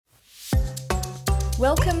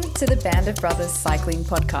Welcome to the Band of Brothers Cycling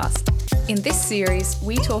Podcast. In this series,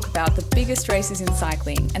 we talk about the biggest races in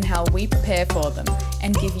cycling and how we prepare for them,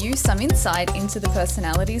 and give you some insight into the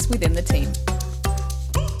personalities within the team.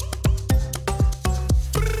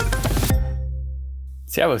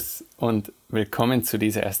 Servus und willkommen zu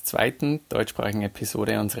dieser erst zweiten deutschsprachigen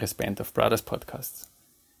Episode unseres Band of Brothers Podcasts.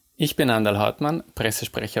 Ich bin Andal Hartmann,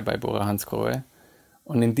 Pressesprecher bei Bora Hansgrohe,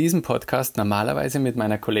 und in diesem Podcast normalerweise mit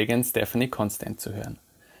meiner Kollegin Stephanie Constant zu hören.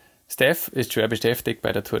 Steph ist schwer beschäftigt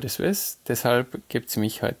bei der Tour de Suisse, deshalb gibt sie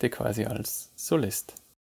mich heute quasi als Solist.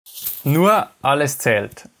 Nur alles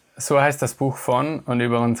zählt. So heißt das Buch von und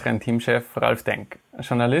über unseren Teamchef Ralph Denk.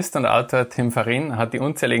 Journalist und Autor Tim Farin hat die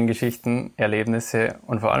unzähligen Geschichten, Erlebnisse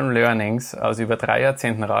und vor allem Learnings aus über 3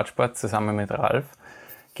 Jahrzehnten Radsport zusammen mit Ralph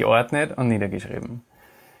geordnet und niedergeschrieben.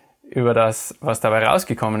 Über das, was dabei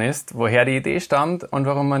rausgekommen ist, woher die Idee stammt und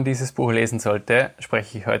warum man dieses Buch lesen sollte,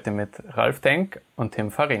 spreche ich heute mit Ralph Denk und Tim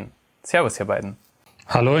Farin. Servus, ihr beiden.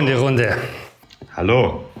 Hallo in die Runde.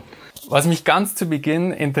 Hallo. Was mich ganz zu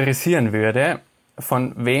Beginn interessieren würde,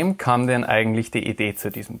 von wem kam denn eigentlich die Idee zu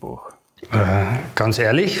diesem Buch? Ganz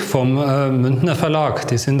ehrlich, vom Münchner Verlag.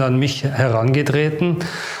 Die sind an mich herangetreten,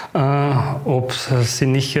 ob sie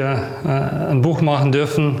nicht ein Buch machen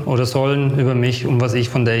dürfen oder sollen über mich und was ich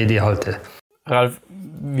von der Idee halte. Ralph,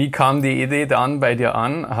 wie kam die Idee dann bei dir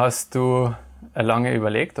an? Hast du lange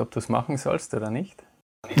überlegt, ob du es machen sollst oder nicht?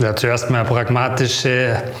 Ja, zuerst mal eine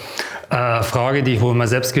pragmatische Frage, die ich wohl mal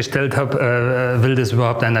selbst gestellt habe. Will das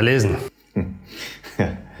überhaupt einer lesen?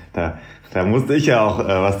 Da musste ich ja auch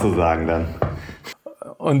was zu sagen dann.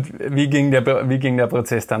 Und wie ging der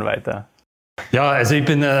Prozess dann weiter? Ja, also ich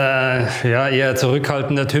bin eher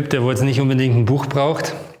zurückhaltender Typ, der wohl jetzt nicht unbedingt ein Buch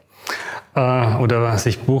braucht oder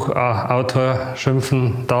sich Buchautor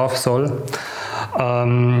schimpfen darf, soll.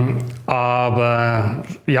 Aber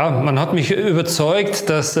ja, man hat mich überzeugt,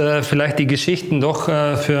 dass vielleicht die Geschichten doch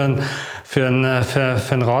für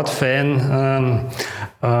einen Radfan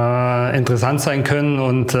interessant sein können,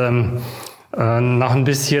 und nach ein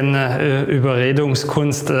bisschen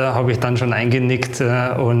Überredungskunst habe ich dann schon eingenickt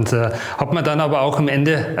und hat mir dann aber auch am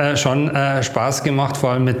Ende schon Spaß gemacht,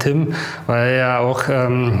 vor allem mit Tim, weil er ja auch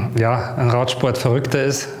ein Radsportverrückter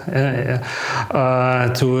ist,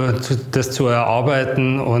 das zu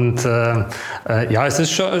erarbeiten. Und es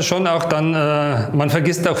ist schon auch dann, man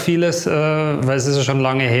vergisst auch vieles, weil es ist ja schon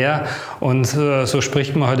lange her, und so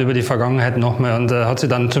spricht man halt über die Vergangenheit nochmal, und hat sich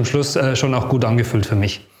dann zum Schluss schon auch gut angefühlt für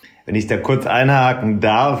mich. Wenn ich da kurz einhaken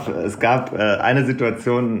darf, es gab eine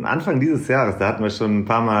Situation Anfang dieses Jahres, da hatten wir schon ein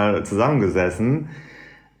paar Mal zusammengesessen.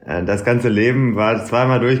 Das ganze Leben war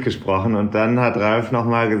 2-mal durchgesprochen, und dann hat Ralph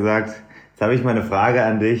nochmal gesagt, jetzt habe ich mal eine Frage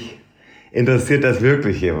an dich, interessiert das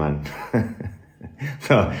wirklich jemand?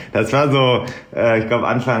 So, das war so, ich glaube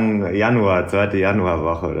Anfang Januar, 2.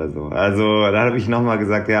 Januarwoche oder so. Also da habe ich nochmal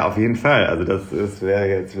gesagt, ja, auf jeden Fall. Also das wäre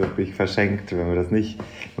jetzt wirklich verschenkt, wenn man das nicht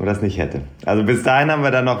hätte. Also bis dahin haben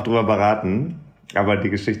wir dann noch drüber beraten, aber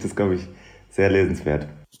die Geschichte ist, glaube ich, sehr lesenswert.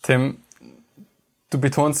 Tim, du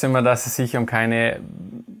betonst immer, dass es sich um keine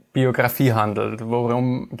Biografie handelt.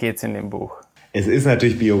 Worum geht's in dem Buch? Es ist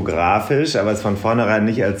natürlich biografisch, aber es ist von vornherein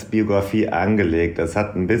nicht als Biografie angelegt. Das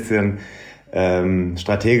hat ein bisschen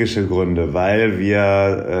strategische Gründe, weil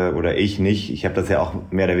wir, oder ich nicht, ich habe das ja auch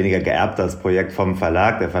mehr oder weniger geerbt, das Projekt vom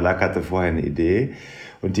Verlag. Der Verlag hatte vorher eine Idee,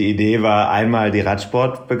 und die Idee war einmal die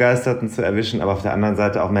Radsportbegeisterten zu erwischen, aber auf der anderen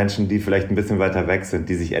Seite auch Menschen, die vielleicht ein bisschen weiter weg sind,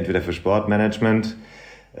 die sich entweder für Sportmanagement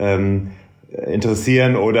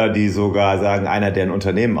interessieren oder die sogar sagen, einer, der ein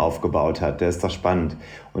Unternehmen aufgebaut hat, der ist doch spannend.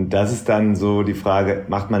 Und das ist dann so die Frage,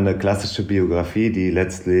 macht man eine klassische Biografie, die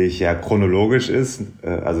letztlich ja chronologisch ist,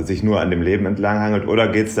 also sich nur an dem Leben entlanghangelt, oder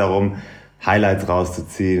geht es darum, Highlights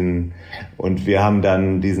rauszuziehen? Und wir haben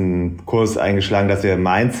dann diesen Kurs eingeschlagen, dass wir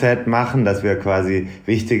Mindset machen, dass wir quasi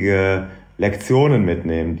wichtige Lektionen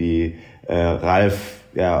mitnehmen, die Ralph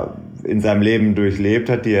ja in seinem Leben durchlebt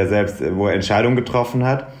hat, die er selbst, wo er Entscheidungen getroffen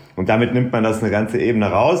hat. Und damit nimmt man das eine ganze Ebene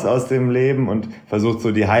raus aus dem Leben und versucht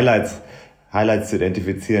so die Highlights zu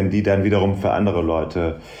identifizieren, die dann wiederum für andere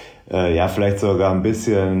Leute vielleicht sogar ein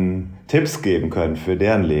bisschen Tipps geben können für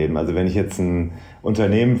deren Leben. Also wenn ich jetzt ein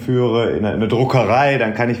Unternehmen führe, in eine Druckerei,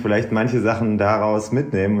 dann kann ich vielleicht manche Sachen daraus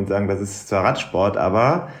mitnehmen und sagen, das ist zwar Radsport,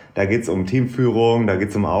 aber da geht's um Teamführung, da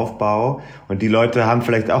geht's um Aufbau, und die Leute haben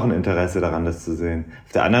vielleicht auch ein Interesse daran, das zu sehen.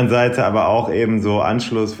 Auf der anderen Seite aber auch eben so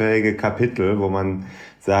anschlussfähige Kapitel, wo man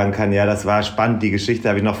sagen kann, ja, das war spannend, die Geschichte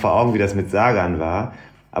habe ich noch vor Augen, wie das mit Sagan war.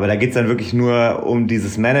 Aber da geht's dann wirklich nur um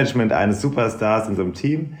dieses Management eines Superstars in so einem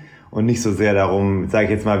Team und nicht so sehr darum, sage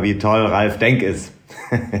ich jetzt mal, wie toll Ralph Denk ist.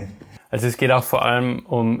 Also es geht auch vor allem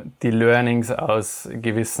um die Learnings aus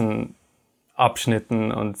gewissen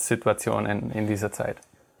Abschnitten und Situationen in dieser Zeit.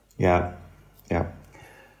 Ja.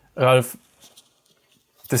 Ralph,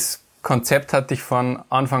 das Konzept hat dich von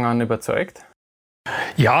Anfang an überzeugt?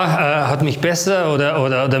 Ja, hat mich besser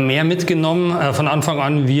oder mehr mitgenommen von Anfang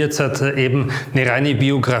an wie jetzt eben eine reine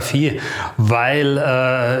Biografie, weil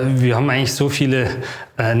wir haben eigentlich so viele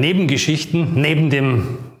Nebengeschichten neben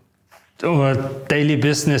dem Daily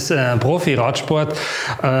Business, Profi-Radsport.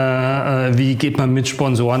 Wie geht man mit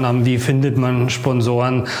Sponsoren an? Wie findet man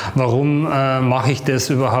Sponsoren? Warum mache ich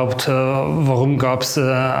das überhaupt? Warum gab es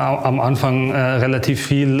am Anfang relativ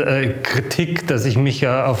viel Kritik, dass ich mich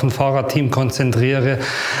auf ein Fahrradteam konzentriere?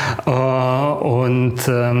 Und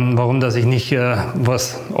warum, dass ich nicht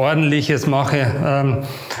was Ordentliches mache,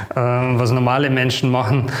 was normale Menschen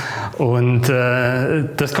machen? Und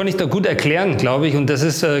das kann ich da gut erklären, glaube ich. Und das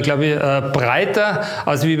ist, glaube ich, breiter,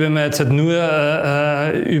 als wie wenn man jetzt nur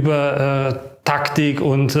über Taktik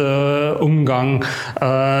und Umgang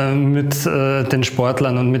mit den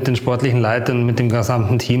Sportlern und mit den sportlichen Leitern und mit dem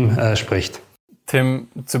gesamten Team spricht. Tim,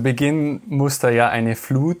 zu Beginn muss da ja eine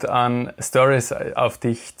Flut an Stories auf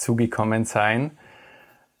dich zugekommen sein.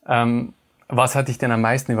 Was hat dich denn am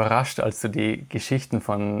meisten überrascht, als du die Geschichten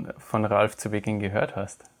von Ralph zu Beginn gehört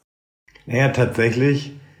hast? Naja,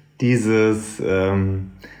 tatsächlich dieses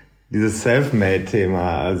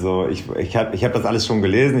Selfmade-Thema. Also ich hab das alles schon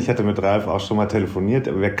gelesen. Ich hatte mit Ralph auch schon mal telefoniert,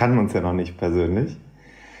 aber wir kannten uns ja noch nicht persönlich.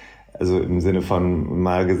 Also im Sinne von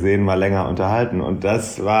mal gesehen, mal länger unterhalten. Und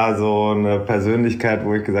das war so eine Persönlichkeit,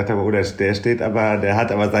 wo ich gesagt habe, oh, der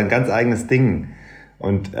hat aber sein ganz eigenes Ding.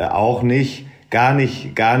 Und auch gar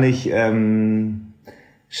nicht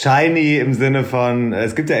shiny im Sinne von,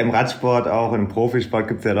 es gibt ja im Radsport auch, im Profisport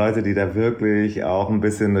gibt es ja Leute, die da wirklich auch ein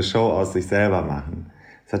bisschen eine Show aus sich selber machen.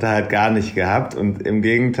 Das hat er halt gar nicht gehabt und im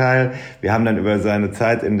Gegenteil, wir haben dann über seine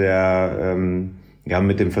Zeit mit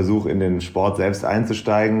dem Versuch in den Sport selbst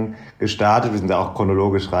einzusteigen gestartet. Wir sind da auch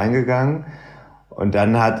chronologisch reingegangen und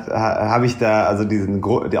dann habe ich da also diesen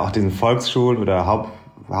Volksschul- oder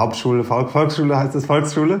Volksschule heißt es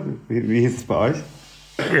Volksschule? Wie hieß es bei euch?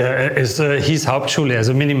 Ja, es hieß Hauptschule,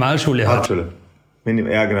 also Minimalschule. Hauptschule.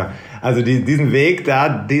 Ja, genau. Also diesen Weg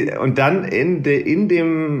da und dann in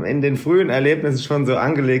den frühen Erlebnissen schon so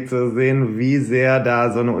angelegt zu sehen, wie sehr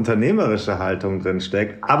da so eine unternehmerische Haltung drin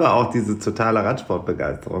steckt, aber auch diese totale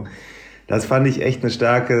Radsportbegeisterung. Das fand ich echt eine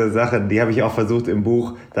starke Sache. Die habe ich auch versucht im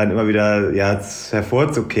Buch dann immer wieder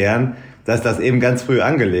hervorzukehren, dass das eben ganz früh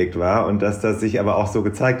angelegt war und dass das sich aber auch so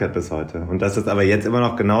gezeigt hat bis heute. Und dass das aber jetzt immer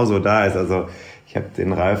noch genauso da ist. Also ich habe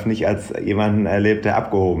den Ralph nicht als jemanden erlebt, der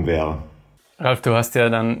abgehoben wäre. Ralph, du hast ja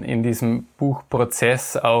dann in diesem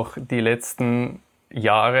Buchprozess auch die letzten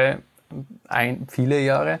Jahre, viele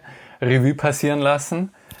Jahre, Revue passieren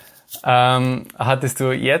lassen. Hattest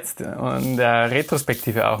du jetzt in der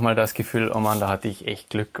Retrospektive auch mal das Gefühl, oh Mann, da hatte ich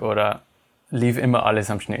echt Glück oder lief immer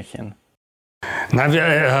alles am Schnürchen?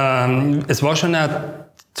 Nein, es war schon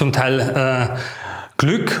zum Teil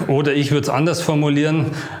Glück oder ich würde es anders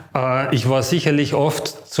formulieren. Ich war sicherlich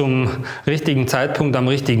oft zum richtigen Zeitpunkt am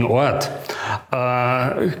richtigen Ort.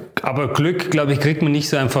 Aber Glück, glaube ich, kriegt man nicht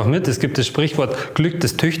so einfach mit. Es gibt das Sprichwort Glück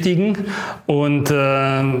des Tüchtigen und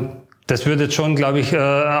das würde jetzt schon, glaube ich,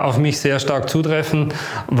 auf mich sehr stark zutreffen,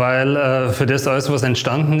 weil für das alles, was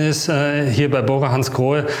entstanden ist, hier bei Bora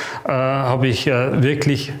Hansgrohe, habe ich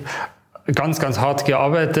wirklich ganz, ganz hart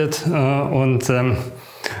gearbeitet und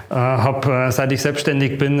habe, seit ich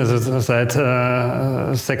selbstständig bin, also seit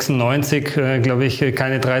 96, glaube ich,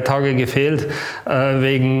 keine 3 Tage gefehlt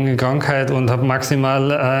wegen Krankheit und habe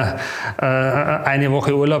maximal eine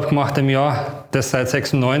Woche Urlaub gemacht im Jahr, das seit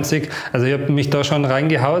 96. Also ich habe mich da schon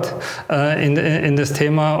reingehaut in das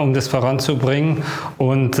Thema, um das voranzubringen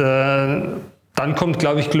und dann kommt,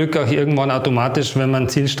 glaube ich, Glück auch irgendwann automatisch, wenn man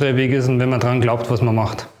zielstrebig ist und wenn man dran glaubt, was man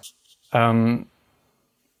macht.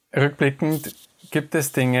 Rückblickend gibt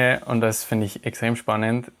es Dinge, und das finde ich extrem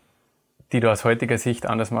spannend, die du aus heutiger Sicht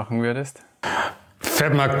anders machen würdest?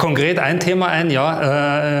 Fällt mir konkret ein Thema ein,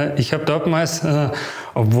 ja. Ich habe damals,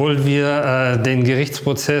 obwohl wir den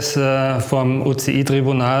Gerichtsprozess vom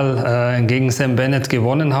UCI-Tribunal gegen Sam Bennett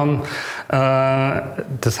gewonnen haben,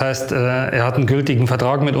 das heißt, er hat einen gültigen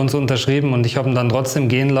Vertrag mit uns unterschrieben und ich habe ihn dann trotzdem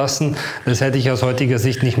gehen lassen. Das hätte ich aus heutiger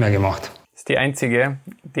Sicht nicht mehr gemacht. Das ist die einzige,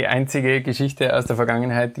 die einzige Geschichte aus der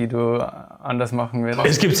Vergangenheit, die du anders machen würdest?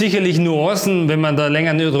 Es gibt sicherlich Nuancen, wenn man da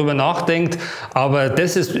länger drüber nachdenkt, aber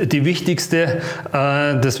das ist die wichtigste.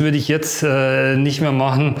 Das würde ich jetzt nicht mehr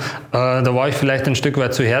machen. Da war ich vielleicht ein Stück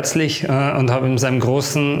weit zu herzlich und habe ihm seinen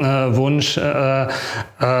großen Wunsch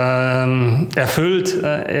erfüllt.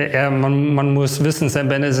 Man muss wissen, sein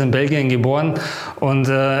Ben ist in Belgien geboren und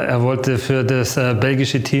er wollte für das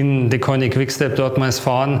belgische Team De Koning Quickstep dortmals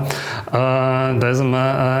fahren. Da ist er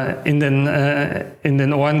mir in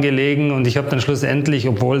den Ohren gelegen und ich habe dann schlussendlich,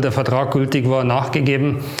 obwohl der Vertrag gültig war,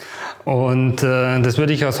 nachgegeben. Und das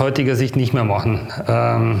würde ich aus heutiger Sicht nicht mehr machen.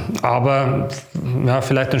 Aber ja,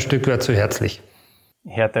 vielleicht ein Stück weit zu herzlich.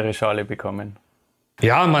 Härtere Schale bekommen.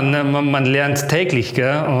 Ja, man lernt täglich,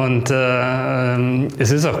 gell? Und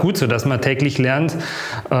es ist auch gut so, dass man täglich lernt,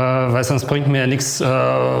 weil sonst bringt mir ja nichts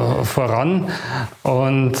voran.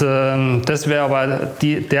 Und das wäre aber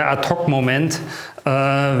der Ad-Hoc-Moment,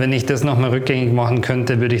 wenn ich das nochmal rückgängig machen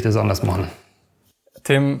könnte, würde ich das anders machen.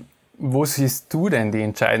 Tim, wo siehst du denn die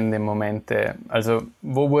entscheidenden Momente? Also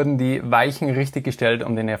wo wurden die Weichen richtig gestellt,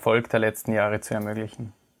 um den Erfolg der letzten Jahre zu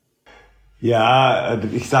ermöglichen? Ja,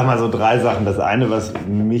 ich sag mal so 3 Sachen. Das eine, was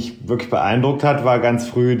mich wirklich beeindruckt hat, war ganz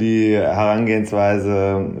früh die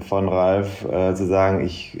Herangehensweise von Ralph, zu sagen,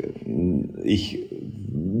 ich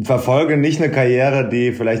verfolge nicht eine Karriere,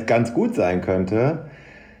 die vielleicht ganz gut sein könnte,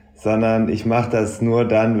 sondern ich mache das nur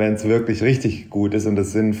dann, wenn es wirklich richtig gut ist und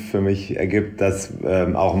es Sinn für mich ergibt, dass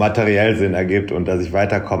auch materiell Sinn ergibt und dass ich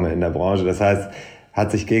weiterkomme in der Branche. Das heißt, hat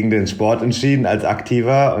sich gegen den Sport entschieden als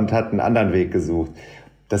Aktiver und hat einen anderen Weg gesucht.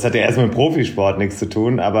 Das hat ja erstmal mit Profisport nichts zu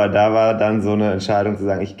tun, aber da war dann so eine Entscheidung zu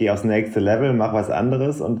sagen, ich gehe aufs nächste Level, mache was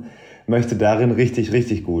anderes und möchte darin richtig,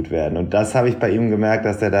 richtig gut werden. Und das habe ich bei ihm gemerkt,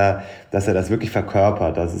 dass er das wirklich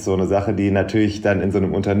verkörpert. Das ist so eine Sache, die natürlich dann in so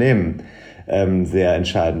einem Unternehmen sehr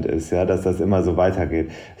entscheidend ist, ja, dass das immer so weitergeht.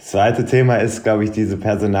 Das zweite Thema ist, glaube ich, diese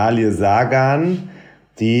Personalie Sagan.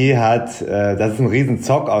 Die hat, das ist ein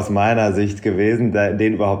Riesenzock aus meiner Sicht gewesen,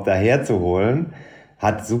 den überhaupt daher zu holen.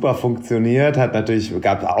 Hat super funktioniert,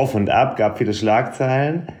 gab auf und ab, gab viele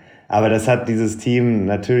Schlagzeilen, aber das hat dieses Team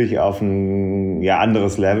natürlich auf ein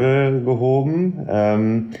anderes Level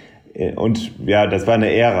gehoben. Und ja, das war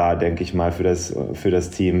eine Ära, denke ich mal, für das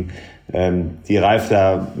Team, die Ralph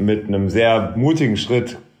da mit einem sehr mutigen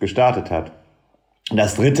Schritt gestartet hat. Und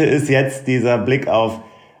das dritte ist jetzt dieser Blick auf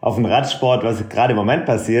den Radsport, was gerade im Moment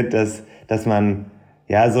passiert, dass man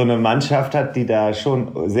so eine Mannschaft hat, die da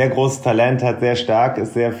schon sehr großes Talent hat, sehr stark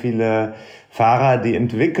ist, sehr viele Fahrer, die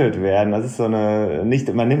entwickelt werden. Das ist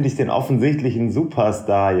man nimmt nicht den offensichtlichen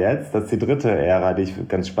Superstar jetzt, das ist die dritte Ära, die ich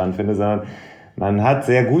ganz spannend finde, sondern man hat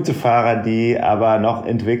sehr gute Fahrer, die aber noch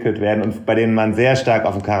entwickelt werden und bei denen man sehr stark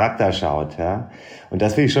auf den Charakter schaut, ja. Und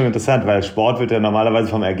das finde ich schon interessant, weil Sport wird ja normalerweise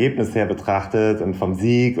vom Ergebnis her betrachtet und vom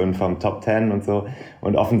Sieg und vom Top 10 und so.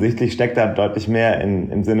 Und offensichtlich steckt da deutlich mehr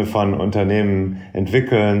im Sinne von Unternehmen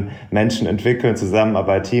entwickeln, Menschen entwickeln,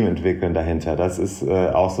 Zusammenarbeit, Team entwickeln dahinter. Das ist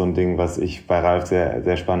auch so ein Ding, was ich bei Ralph sehr,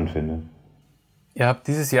 sehr spannend finde. Ihr habt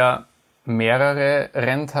dieses Jahr mehrere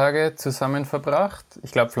Renntage zusammen verbracht.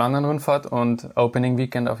 Ich glaube Flandern-Rundfahrt und Opening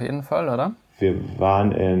Weekend auf jeden Fall, oder? Wir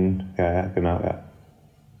waren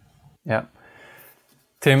Ja.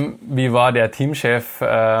 Tim, wie war der Teamchef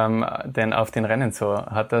denn auf den Rennen so?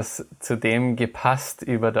 Hat das zu dem gepasst,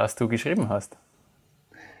 über das du geschrieben hast?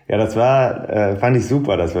 Ja, das fand ich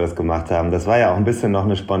super, dass wir das gemacht haben. Das war ja auch ein bisschen noch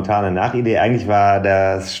eine spontane Nachidee. Eigentlich war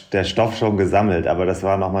der Stoff schon gesammelt, aber das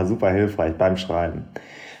war nochmal super hilfreich beim Schreiben.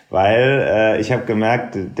 Weil ich habe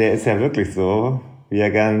gemerkt, der ist ja wirklich so, wie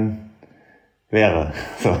er gern wäre.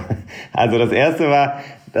 So. Also das erste war,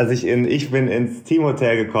 dass ich bin ins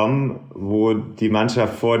Teamhotel gekommen, wo die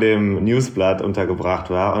Mannschaft vor dem Newsblatt untergebracht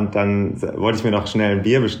war und dann wollte ich mir noch schnell ein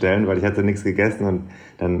Bier bestellen, weil ich hatte nichts gegessen und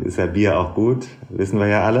dann ist ja Bier auch gut, wissen wir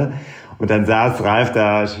ja alle. Und dann saß Ralph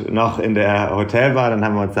da noch in der Hotelbar, dann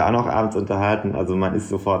haben wir uns da auch noch abends unterhalten, also man ist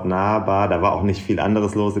sofort nahbar, da war auch nicht viel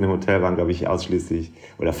anderes los in dem Hotel, waren glaube ich ausschließlich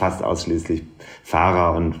oder fast ausschließlich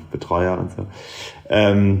Fahrer und Betreuer und so.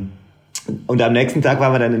 Und am nächsten Tag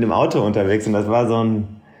waren wir dann in dem Auto unterwegs und das war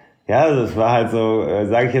das war halt so,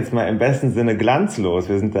 sage ich jetzt mal im besten Sinne glanzlos.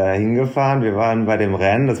 Wir sind da hingefahren, wir waren bei dem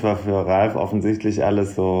Rennen, das war für Ralph offensichtlich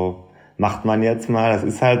alles so, macht man jetzt mal, das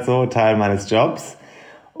ist halt so, Teil meines Jobs.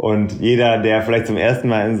 Und jeder, der vielleicht zum ersten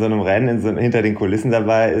Mal in so einem Rennen hinter den Kulissen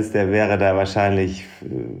dabei ist, der wäre da wahrscheinlich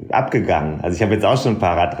abgegangen. Also ich habe jetzt auch schon ein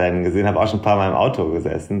paar Radrennen gesehen, habe auch schon ein paar Mal im Auto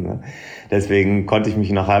gesessen. Ne? Deswegen konnte ich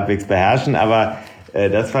mich noch halbwegs beherrschen, aber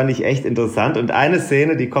das fand ich echt interessant. Und eine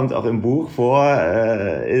Szene, die kommt auch im Buch vor,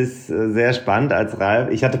 ist sehr spannend als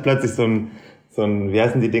Ralph. Ich hatte plötzlich so wie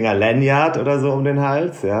heißen die Dinger, Lanyard oder so um den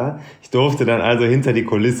Hals, ja. Ich durfte dann also hinter die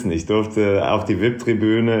Kulissen, ich durfte auf die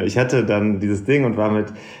VIP-Tribüne. Ich hatte dann dieses Ding und war mit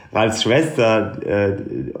Ralfs Schwester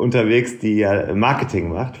unterwegs, die ja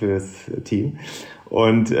Marketing macht für das Team.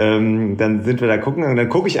 Und dann sind wir da gucken und dann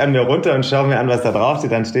gucke ich an mir runter und schaue mir an, was da drauf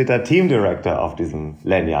steht. Dann steht da Team Director auf diesem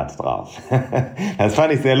Lanyard drauf. Das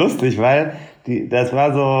fand ich sehr lustig, weil das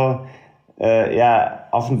war so,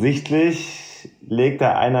 offensichtlich legt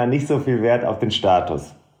da einer nicht so viel Wert auf den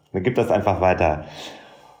Status. Dann gibt das einfach weiter.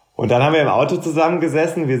 Und dann haben wir im Auto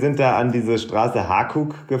zusammengesessen. Wir sind da an diese Straße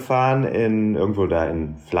Hakuk gefahren, irgendwo da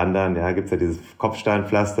in Flandern. Ja, gibt's ja dieses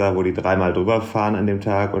Kopfsteinpflaster, wo die 3-mal drüber fahren an dem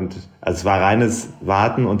Tag. Und also es war reines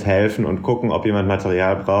Warten und Helfen und gucken, ob jemand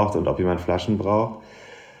Material braucht und ob jemand Flaschen braucht.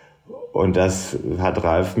 Und das hat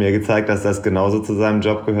Ralf mir gezeigt, dass das genauso zu seinem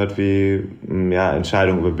Job gehört, wie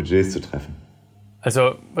Entscheidungen über Budgets zu treffen.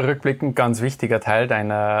 Also rückblickend ganz wichtiger Teil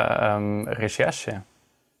deiner Recherche.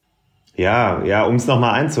 Ja, um es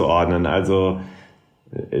nochmal einzuordnen. Also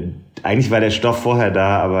eigentlich war der Stoff vorher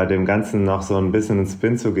da, aber dem Ganzen noch so ein bisschen einen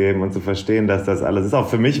Spin zu geben und zu verstehen, dass das alles, ist auch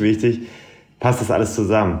für mich wichtig, passt das alles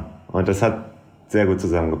zusammen. Und das hat sehr gut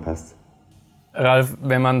zusammengepasst. Ralf,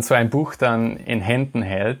 wenn man so ein Buch dann in Händen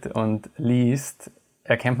hält und liest,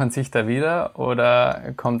 erkennt man sich da wieder oder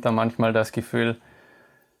kommt da manchmal das Gefühl,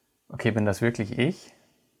 okay, bin das wirklich ich?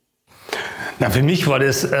 Na, für mich war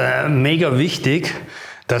das mega wichtig,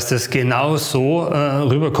 dass das genau so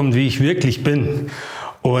rüberkommt, wie ich wirklich bin.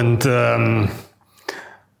 Und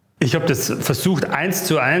ich habe das versucht,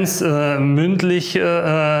 1:1 mündlich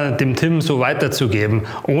dem Tim so weiterzugeben,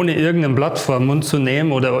 ohne irgendein Blatt vor den Mund zu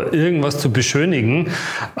nehmen oder irgendwas zu beschönigen.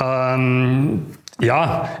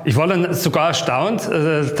 Ich war dann sogar erstaunt,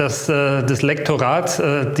 dass das Lektorat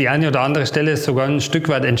die eine oder andere Stelle sogar ein Stück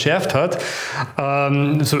weit entschärft hat.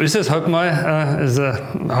 So ist es halt mal. Also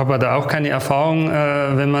habe da auch keine Erfahrung,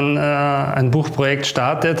 wenn man ein Buchprojekt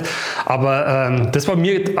startet. Aber das war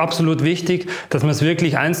mir absolut wichtig, dass man es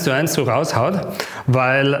wirklich 1:1 so raushaut.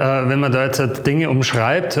 Weil wenn man da jetzt Dinge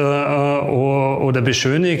umschreibt oder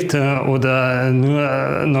beschönigt oder nur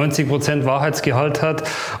 90% Wahrheitsgehalt hat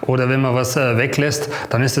oder wenn man was weglässt,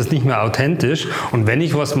 dann ist das nicht mehr authentisch. Und wenn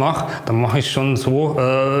ich was mache, dann mache ich schon so,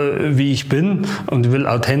 wie ich bin und will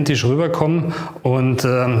authentisch rüberkommen. Und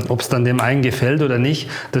ob es dann dem einen gefällt oder nicht,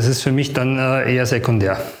 das ist für mich dann eher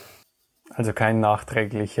sekundär. Also kein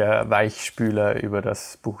nachträglicher Weichspüler über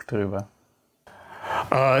das Buch drüber.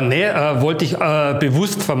 Wollte ich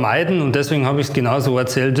bewusst vermeiden und deswegen habe ich es genauso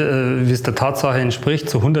erzählt, wie es der Tatsache entspricht,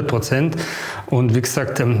 zu 100%. Und wie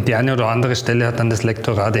gesagt, die eine oder andere Stelle hat dann das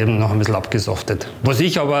Lektorat eben noch ein bisschen abgesoftet. Was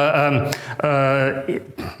ich aber,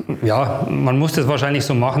 man muss das wahrscheinlich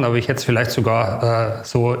so machen, aber ich hätte es vielleicht sogar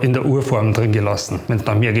so in der Urform drin gelassen, wenn es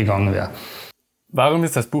nach mir gegangen wäre. Warum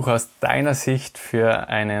ist das Buch aus deiner Sicht für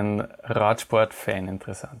einen Radsport-Fan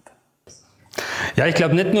interessant? Ja, ich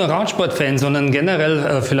glaube nicht nur Radsportfans, sondern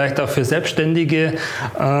generell vielleicht auch für Selbstständige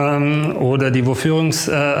oder die wo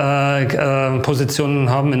Führungspositionen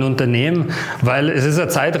haben in Unternehmen, weil es ist eine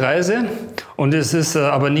Zeitreise und es ist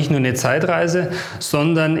aber nicht nur eine Zeitreise,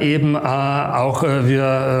 sondern eben auch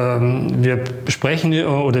wir sprechen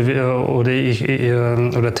oder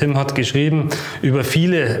Tim hat geschrieben über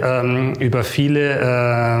viele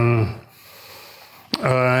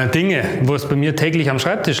Dinge, wo es bei mir täglich am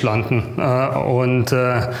Schreibtisch landen. Und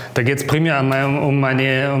da geht es primär um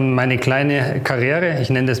meine kleine Karriere. Ich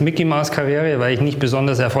nenne das Mickey-Maus-Karriere, weil ich nicht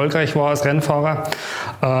besonders erfolgreich war als Rennfahrer,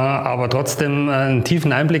 aber trotzdem einen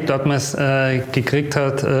tiefen Einblick dort mal gekriegt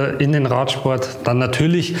hat in den Radsport. Dann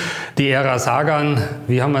natürlich die Ära Sagan.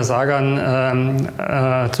 Wie haben wir Sagan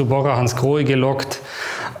zu Bora Hansgrohe gelockt?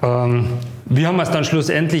 Wie haben wir es dann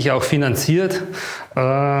schlussendlich auch finanziert,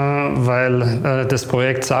 weil das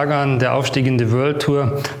Projekt Sagan, der Aufstieg in die World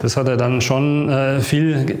Tour, das hat ja dann schon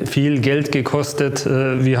viel Geld gekostet.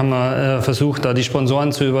 Wie haben wir versucht, da die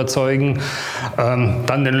Sponsoren zu überzeugen.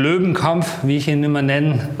 Dann den Löwenkampf, wie ich ihn immer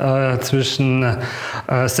nenne, zwischen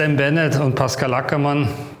Sam Bennett und Pascal Ackermann.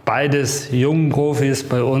 Beides jungen Profis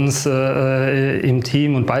bei uns im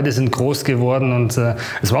Team und beide sind groß geworden und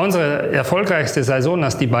es war unsere erfolgreichste Saison,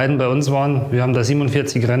 als die beiden bei uns waren. Wir haben da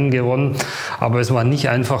 47 Rennen gewonnen, aber es war nicht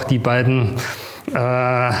einfach, die beiden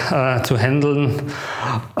zu handeln.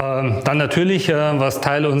 Dann natürlich, was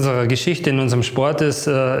Teil unserer Geschichte in unserem Sport ist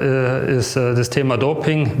das Thema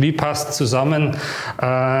Doping. Wie passt zusammen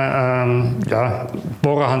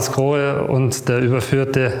Bora Hansgrohe und der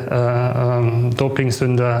überführte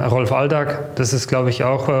Dopingsünder Rolf Aldag? Das ist, glaube ich,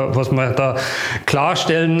 auch, was wir da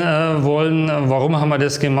klarstellen wollen. Warum haben wir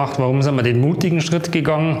das gemacht? Warum sind wir den mutigen Schritt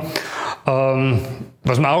gegangen?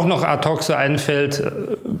 Was mir auch noch ad hoc so einfällt,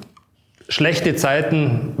 schlechte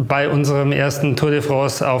Zeiten bei unserem ersten Tour de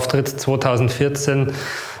France-Auftritt 2014,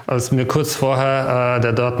 als mir kurz vorher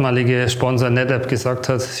der dortmalige Sponsor NetApp gesagt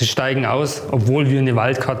hat, sie steigen aus, obwohl wir eine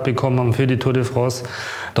Wildcard bekommen haben für die Tour de France.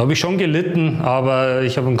 Da habe ich schon gelitten, aber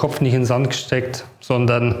ich habe den Kopf nicht in den Sand gesteckt,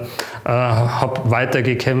 sondern habe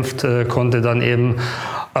weitergekämpft, konnte dann eben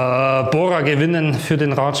Bora gewinnen für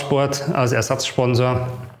den Radsport als Ersatzsponsor.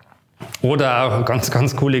 Oder auch ganz,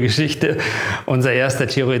 ganz coole Geschichte, unser erster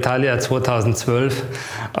Giro Italia 2012,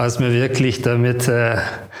 als wir wirklich damit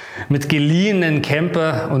mit geliehenen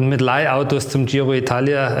Camper und mit Leihautos zum Giro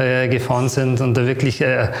Italia gefahren sind und da wirklich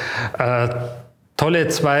tolle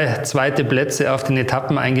zweite Plätze auf den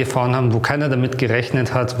Etappen eingefahren haben, wo keiner damit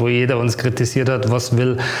gerechnet hat, wo jeder uns kritisiert hat, was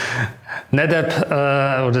will NetApp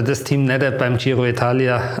oder das Team NetApp beim Giro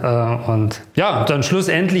Italia. Und ja, dann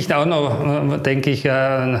schlussendlich auch noch, denke ich,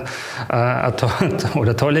 oder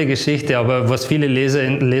tolle Geschichte, aber was viele Leser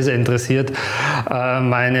interessiert,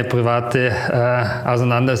 meine private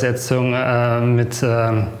Auseinandersetzung mit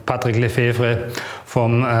Patrick Lefevre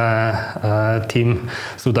vom Team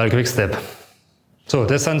Sudal Quickstep. So,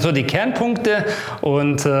 das sind so die Kernpunkte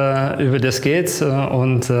und über das geht's.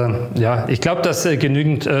 Und ja, ich glaube, dass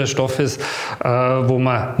genügend Stoff ist, wo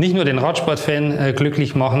man nicht nur den Radsportfan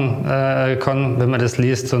glücklich machen kann, wenn man das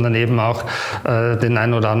liest, sondern eben auch den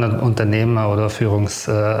einen oder anderen Unternehmer oder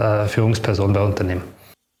Führungsperson bei Unternehmen.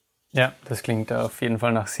 Ja, das klingt auf jeden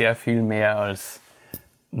Fall nach sehr viel mehr als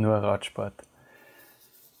nur Radsport.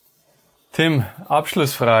 Tim,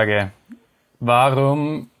 Abschlussfrage.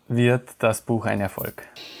 Warum wird das Buch ein Erfolg?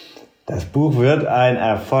 Das Buch wird ein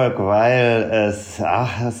Erfolg, weil es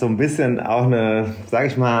so ein bisschen auch eine, sag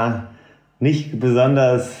ich mal, nicht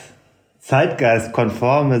besonders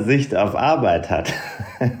zeitgeistkonforme Sicht auf Arbeit hat.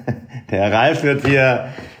 Der Ralph wird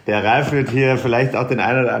hier vielleicht auch den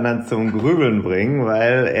einen oder anderen zum Grübeln bringen,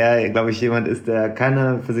 weil er, glaube ich, jemand ist, der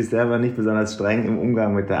für sich selber nicht besonders streng im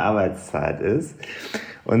Umgang mit der Arbeitszeit ist.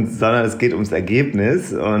 Sondern es geht ums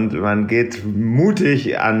Ergebnis und man geht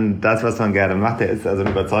mutig an das, was man gerne macht. Er ist also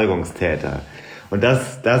ein Überzeugungstäter. Und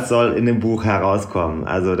das soll in dem Buch herauskommen.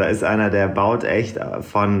 Also da ist einer, der baut echt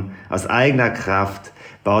aus eigener Kraft,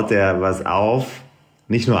 baut der was auf.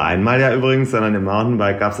 Nicht nur einmal ja übrigens, sondern im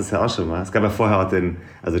Mountainbike gab es das ja auch schon mal. Es gab ja vorher auch den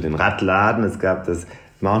Radladen, es gab das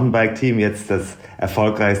Mountainbike-Team, jetzt das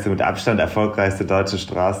mit Abstand erfolgreichste deutsche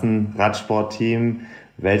Straßenradsport-Team.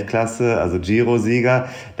 Weltklasse, also Giro-Sieger,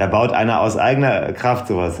 da baut einer aus eigener Kraft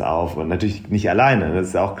sowas auf und natürlich nicht alleine, das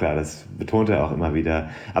ist auch klar, das betont er auch immer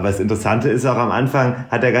wieder. Aber das Interessante ist auch, am Anfang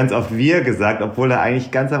hat er ganz oft wir gesagt, obwohl er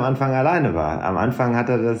eigentlich ganz am Anfang alleine war. Am Anfang hat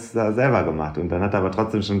er das da selber gemacht und dann hat er aber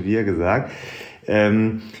trotzdem schon wir gesagt.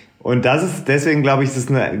 Und deswegen glaube ich, das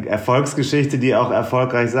ist eine Erfolgsgeschichte, die auch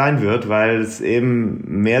erfolgreich sein wird, weil es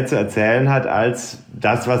eben mehr zu erzählen hat als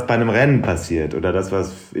das, was bei einem Rennen passiert oder das,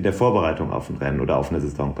 was in der Vorbereitung auf ein Rennen oder auf eine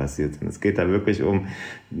Saison passiert. Und es geht da wirklich um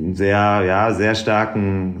einen sehr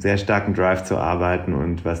starken Drive zu arbeiten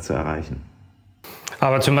und was zu erreichen.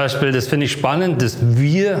 Aber zum Beispiel, das finde ich spannend, das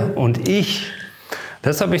Wir und Ich.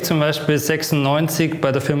 Das habe ich zum Beispiel 96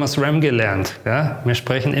 bei der Firma SRAM gelernt. Ja? Wir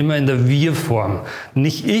sprechen immer in der Wir-Form.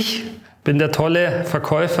 Nicht ich bin der tolle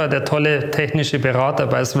Verkäufer, der tolle technische Berater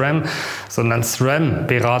bei SRAM, sondern SRAM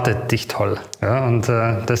beratet dich toll. Ja? Und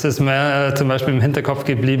das ist mir zum Beispiel im Hinterkopf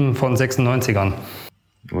geblieben von 96ern.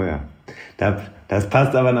 Oh ja, das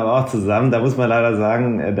passt aber auch zusammen. Da muss man leider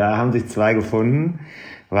sagen, da haben sich zwei gefunden.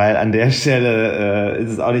 Weil an der Stelle ist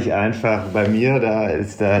es auch nicht einfach bei mir,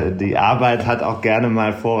 die Arbeit hat auch gerne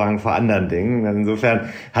mal Vorrang vor anderen Dingen. Insofern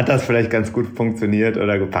hat das vielleicht ganz gut funktioniert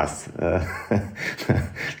oder gepasst. Da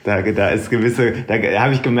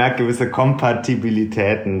habe ich gemerkt, gewisse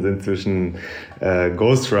Kompatibilitäten sind zwischen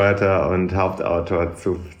Ghostwriter und Hauptautor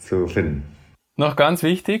zu finden. Noch ganz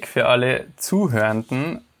wichtig für alle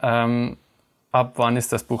Zuhörenden, ab wann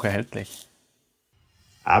ist das Buch erhältlich?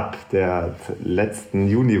 Ab der letzten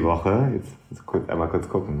Juniwoche, jetzt einmal kurz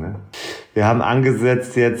gucken, ne? Wir haben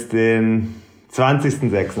angesetzt jetzt den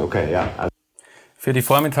 20.06., okay, ja. Für die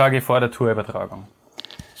Vormittage vor der Tourübertragung.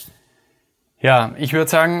 Ja, ich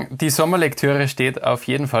würde sagen, die Sommerlektüre steht auf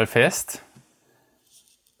jeden Fall fest.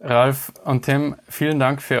 Ralph und Tim, vielen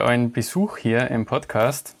Dank für euren Besuch hier im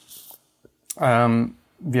Podcast.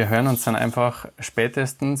 Wir hören uns dann einfach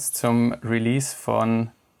spätestens zum Release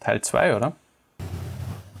von Teil 2, oder?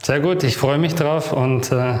 Sehr gut, ich freue mich drauf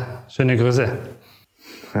und schöne Grüße.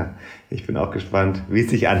 Ich bin auch gespannt, wie es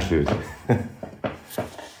sich anfühlt.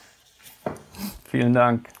 Vielen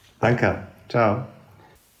Dank. Danke, ciao.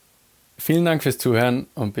 Vielen Dank fürs Zuhören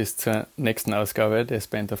und bis zur nächsten Ausgabe des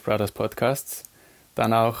Band of Brothers Podcasts.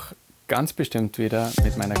 Dann auch ganz bestimmt wieder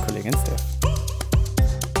mit meiner Kollegin Steph.